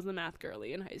answers. Like I was the math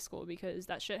girly in high school because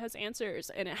that shit has answers,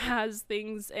 and it has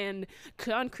things and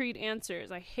concrete answers.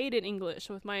 I hated English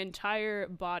with my entire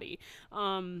body.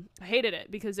 I hated it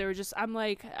because they were just, I'm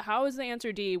like, how is the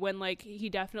answer D when like he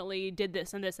definitely did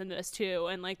this and this and this too,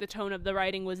 and like the tone of the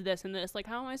writing was this and this? Like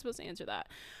how am I supposed to answer that?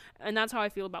 And that's how I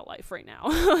feel about life right now.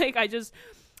 Like I just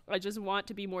want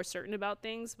to be more certain about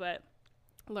things, but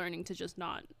learning to just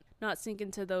not sink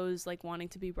into those like wanting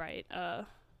to be right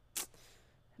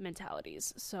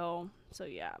mentalities. So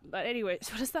yeah. But anyways,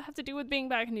 what does that have to do with being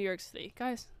back in New York City?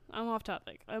 Guys, I'm off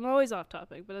topic. I'm always off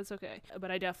topic, but that's okay.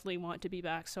 But I definitely want to be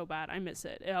back so bad. I miss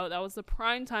it. You know, that was the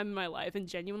prime time in my life, and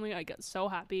genuinely I get so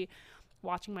happy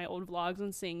watching my old vlogs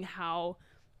and seeing how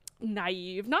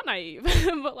not naive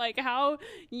but like how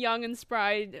young and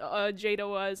spry Jada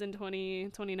was in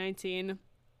 2019,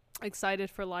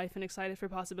 excited for life and excited for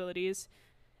possibilities,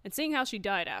 and seeing how she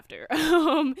died after.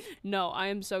 No, I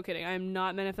am so kidding. I am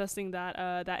not manifesting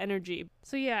that energy.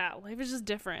 So yeah, life is just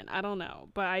different. I don't know,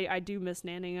 but I do miss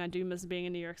nannying. I do miss being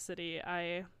in New York City.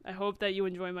 I hope that you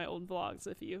enjoy my old vlogs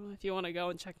if you want to go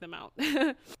and check them out.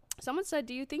 Someone said,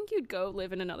 do you think you'd go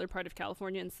live in another part of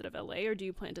California instead of LA, or do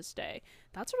you plan to stay?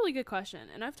 That's a really good question.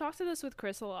 And I've talked to this with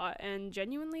Chris a lot, and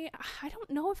genuinely, I don't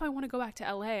know if I want to go back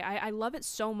to LA. I love it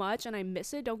so much and I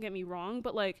miss it, don't get me wrong,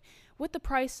 but like with the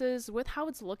prices, with how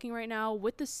it's looking right now,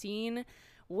 with the scene,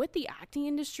 with the acting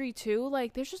industry too,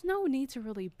 like there's just no need to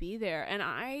really be there. And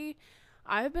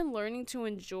I've been learning to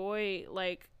enjoy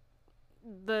like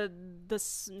the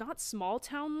not small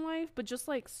town life, but just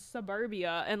like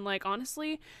suburbia. And like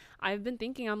honestly, I've been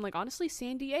thinking, I'm like, honestly,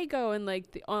 San Diego and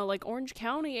like the like Orange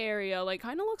County area like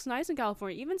kind of looks nice in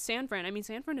California. Even San Fran. I mean,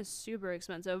 San Fran is super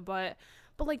expensive, but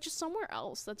like just somewhere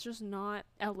else that's just not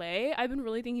LA. I've been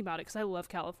really thinking about it because I love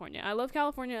California. I love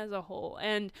California as a whole,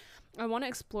 and I want to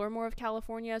explore more of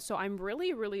California. So I'm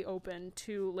really open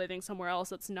to living somewhere else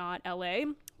that's not LA,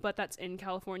 but that's in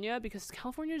California, because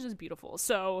California is just beautiful.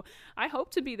 So I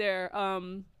hope to be there.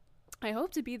 I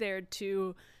hope to be there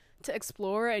to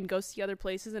explore and go see other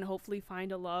places and hopefully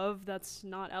find a love that's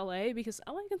not LA, because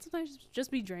LA can sometimes just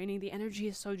be draining. The energy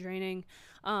is so draining.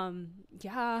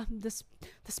 Yeah, the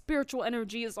spiritual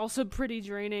energy is also pretty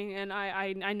draining, and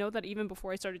I know that even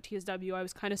before I started TSW, I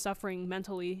was kind of suffering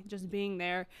mentally just being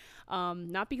there,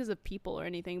 not because of people or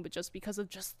anything, but just because of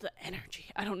just the energy.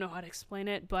 I don't know how to explain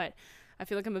it, but I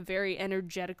feel like I'm a very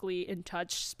energetically in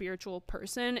touch spiritual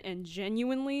person, and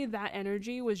genuinely that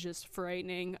energy was just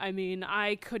frightening. I mean,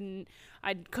 I couldn't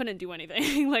do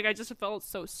anything. Like I just felt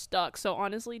so stuck. So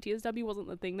honestly, TSW wasn't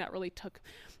the thing that really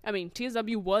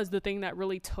TSW was the thing that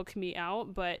really took me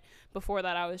out, but before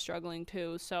that I was struggling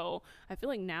too. So I feel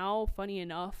like now, funny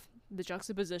enough, the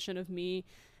juxtaposition of me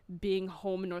being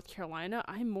home in North Carolina,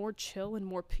 I'm more chill and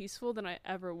more peaceful than I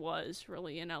ever was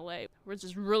really in LA, which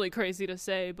is really crazy to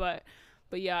say, but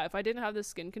yeah, if I didn't have this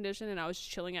skin condition and I was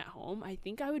chilling at home, I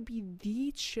think I would be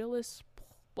the chillest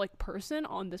like person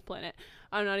on this planet.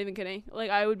 I'm not even kidding. Like,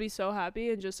 I would be so happy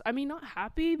and just, I mean, not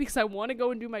happy because I want to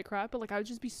go and do my crap, but like I would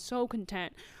just be so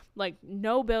content. Like,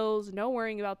 no bills, no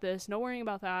worrying about this, no worrying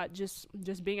about that, just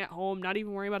being at home, not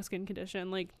even worrying about a skin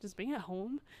condition, like just being at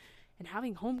home and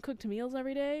having home cooked meals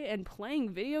every day and playing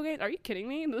video games. Are you kidding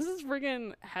me? This is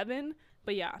friggin' heaven.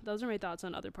 But yeah, those are my thoughts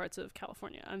on other parts of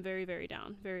California. I'm very, very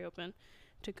down, very open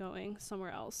to going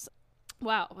somewhere else.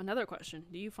 Wow, another question.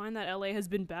 Do you find that LA has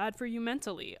been bad for you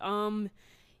mentally?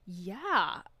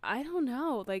 Yeah, I don't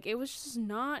know. Like, it was just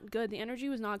not good. The energy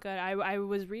was not good. I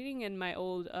was reading in my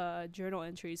old journal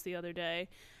entries the other day,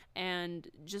 and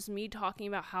just me talking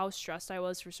about how stressed I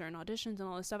was for certain auditions and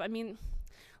all this stuff. I mean,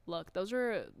 look, those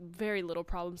are very little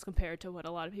problems compared to what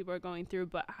a lot of people are going through,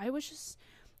 but I was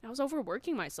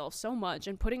overworking myself so much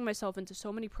and putting myself into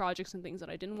so many projects and things that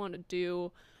I didn't want to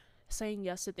do, saying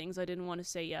yes to things I didn't want to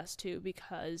say yes to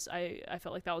because I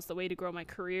felt like that was the way to grow my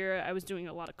career. I was doing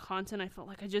a lot of content I felt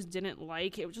like I just didn't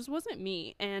like. It just wasn't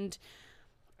me. And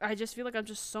I just feel like I'm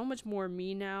just so much more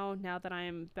me now that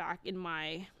I'm back in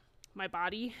my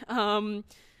body. Now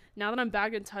that I'm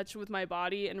back in touch with my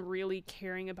body and really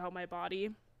caring about my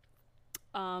body.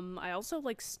 I also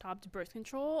like stopped birth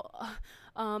control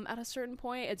at a certain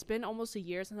point. It's been almost a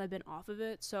year since I've been off of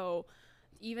it, so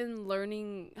even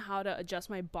learning how to adjust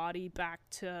my body back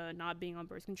to not being on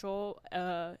birth control,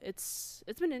 it's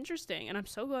been interesting, and I'm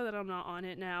so glad that I'm not on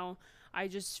it now. I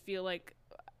just feel like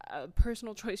a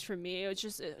personal choice for me. It's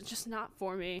just not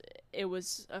for me. It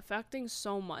was affecting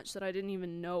so much that I didn't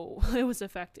even know it was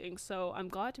affecting, so I'm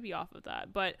glad to be off of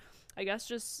that. But I guess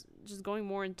just going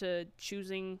more into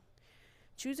choosing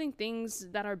things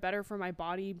that are better for my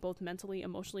body, both mentally,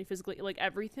 emotionally, physically, like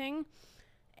everything.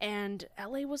 And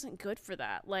LA wasn't good for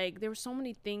that. Like, there were so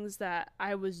many things that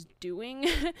I was doing.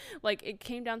 Like, it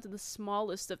came down to the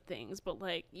smallest of things, but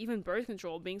like even birth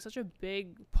control being such a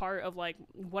big part of like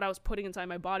what I was putting inside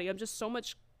my body. I'm just so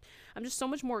much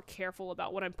more careful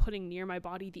about what I'm putting near my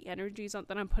body, the energies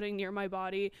that I'm putting near my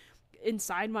body,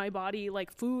 inside my body,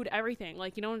 like food, everything.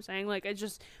 Like, you know what I'm saying? Like, it's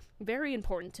just very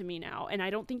important to me now. And I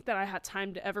don't think that I had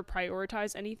time to ever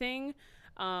prioritize anything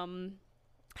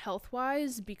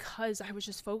health-wise because I was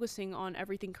just focusing on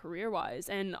everything career-wise.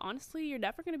 And honestly, you're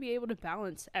never going to be able to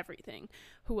balance everything.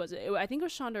 Who was it? I think it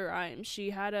was Shonda Rhimes. She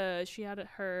had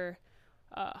her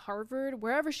Harvard,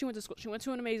 wherever she went to school. She went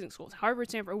to an amazing school, Harvard,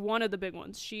 Stanford, one of the big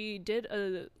ones. She did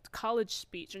a college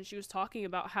speech, and she was talking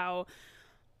about how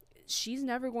she's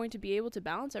never going to be able to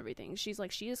balance everything. She's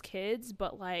like, she has kids,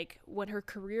 but like when her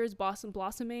career is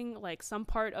blossoming, like some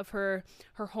part of her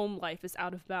home life is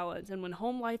out of balance. And when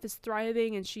home life is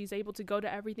thriving and she's able to go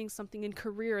to everything, something in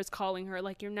career is calling her.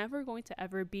 Like, you're never going to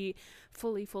ever be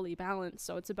fully balanced.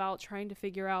 So it's about trying to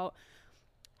figure out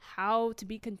how to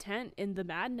be content in the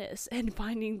madness and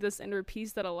finding this inner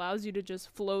peace that allows you to just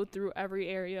flow through every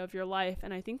area of your life.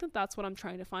 And I think that that's what I'm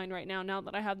trying to find right now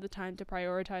that I have the time to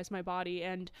prioritize my body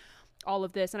and all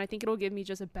of this. And I think it'll give me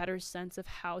just a better sense of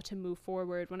how to move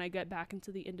forward when I get back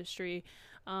into the industry,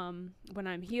 when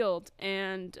I'm healed.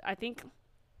 And I think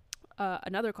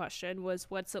another question was,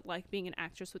 what's it like being an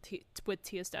actress with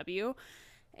TSW?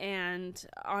 And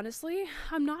honestly,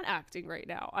 I'm not acting right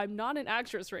now. I'm not an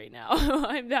actress right now.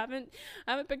 I haven't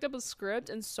picked up a script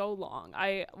in so long.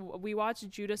 We watched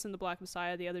Judas and the Black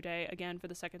Messiah the other day, again for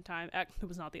the second time. It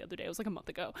was not the other day, it was like a month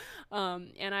ago.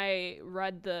 And I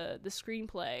read the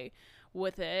screenplay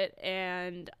with it,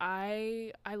 and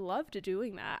I loved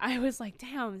doing that. I was like,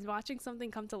 damn, watching something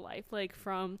come to life, like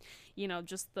from, you know,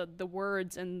 just the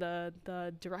words and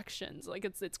the directions. Like,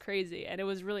 it's crazy, and it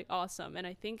was really awesome. And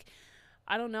I think,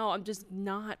 I don't know, I'm just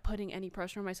not putting any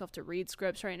pressure on myself to read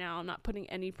scripts right now. I'm not putting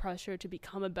any pressure to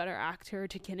become a better actor,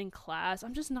 to get in class.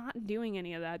 I'm just not doing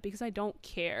any of that because I don't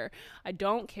care. I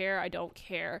don't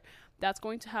care. That's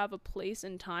going to have a place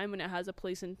in time when it has a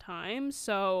place in time.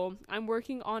 So I'm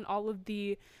working on all of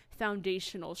the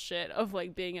foundational shit of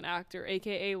like being an actor,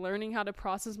 aka learning how to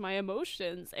process my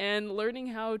emotions and learning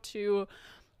how to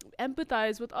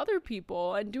empathize with other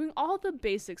people and doing all the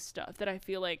basic stuff that I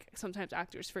feel like sometimes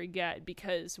actors forget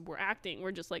because we're acting,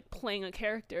 we're just like playing a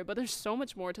character. But there's so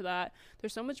much more to that.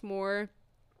 There's so much more.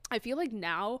 I feel like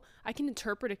now I can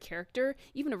interpret a character,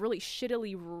 even a really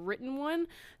shittily written one,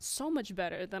 so much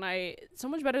better than I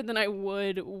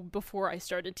would before I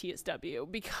started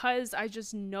TSW, because I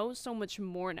just know so much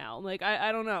more now. Like,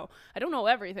 I don't know. I don't know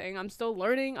everything. I'm still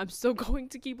learning. I'm still going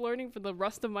to keep learning for the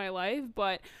rest of my life,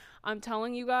 but I'm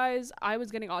telling you guys, I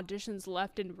was getting auditions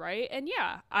left and right, and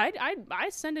yeah, I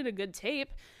sent in a good tape,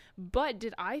 but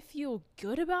did I feel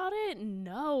good about it?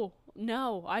 No,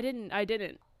 I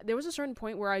didn't. there was a certain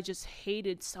point where I just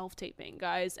hated self-taping,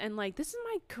 guys. And like, this is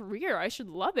my career. I should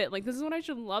love it. Like, this is what I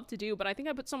should love to do. But I think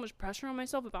I put so much pressure on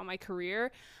myself about my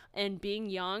career and being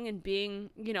young and being,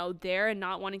 you know, there and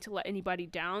not wanting to let anybody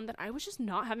down, that I was just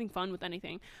not having fun with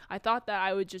anything. I thought that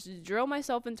I would just drill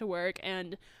myself into work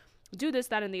and do this,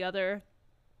 that, and the other.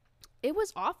 It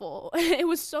was awful. It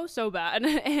was so bad.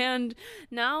 And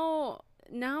now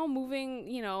moving,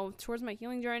 you know, towards my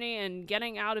healing journey and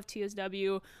getting out of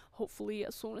TSW hopefully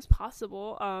as soon as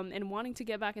possible, and wanting to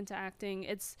get back into acting,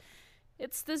 it's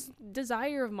this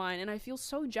desire of mine, and I feel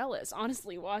so jealous,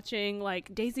 honestly, watching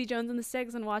like Daisy Jones and the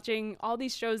Six and watching all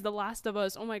these shows, The Last of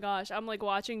Us. Oh my gosh, I'm like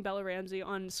watching Bella Ramsey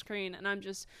on screen, and I'm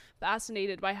just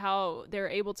fascinated by how they're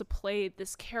able to play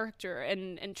this character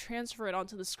and transfer it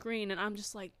onto the screen, and I'm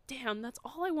just like, damn, that's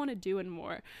all I want to do and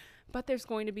more. But there's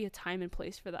going to be a time and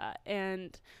place for that,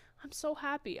 and I'm so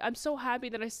happy. I'm so happy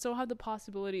that I still have the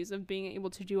possibilities of being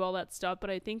able to do all that stuff. But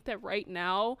I think that right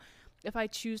now, if I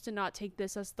choose to not take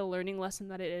this as the learning lesson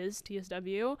that it is,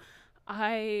 TSW,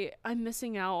 I'm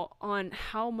missing out on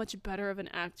how much better of an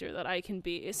actor that I can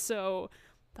be. So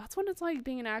that's what it's like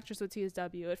being an actress with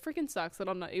TSW. It freaking sucks that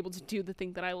I'm not able to do the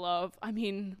thing that I love. I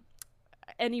mean,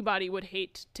 anybody would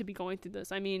hate to be going through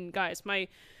this. I mean, guys, my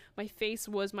face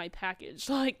was my package.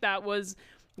 Like, that was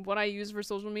what I use for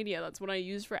social media. That's what I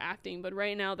use for acting. But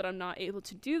right now that I'm not able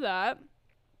to do that,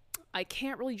 I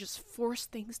can't really just force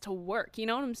things to work. You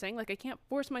know what I'm saying? Like, I can't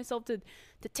force myself to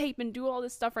tape and do all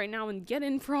this stuff right now and get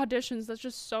in for auditions. That's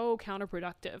just so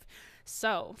counterproductive.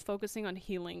 So focusing on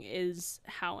healing is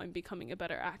how I'm becoming a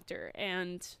better actor.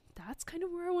 And that's kind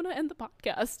of where I want to end the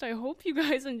podcast. I hope you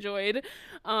guys enjoyed.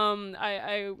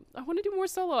 I want to do more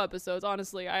solo episodes,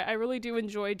 honestly. I really do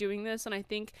enjoy doing this, and I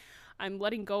think I'm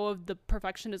letting go of the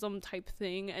perfectionism type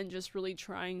thing and just really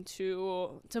trying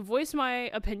to voice my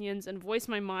opinions and voice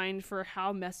my mind for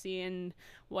how messy and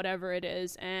whatever it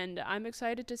is. And I'm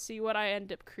excited to see what I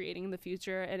end up creating in the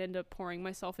future and end up pouring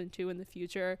myself into in the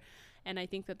future. And I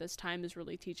think that this time is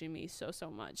really teaching me so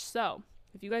much. So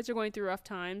if you guys are going through rough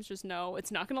times, just know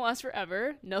it's not going to last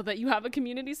forever. Know that you have a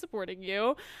community supporting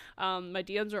you. My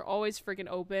DMs are always freaking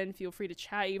open. Feel free to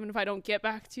chat. Even if I don't get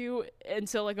back to you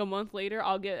until like a month later,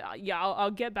 I'll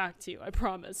get back to you. I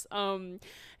promise. And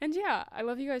yeah, I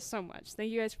love you guys so much.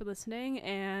 Thank you guys for listening,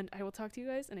 and I will talk to you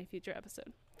guys in a future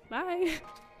episode. Bye.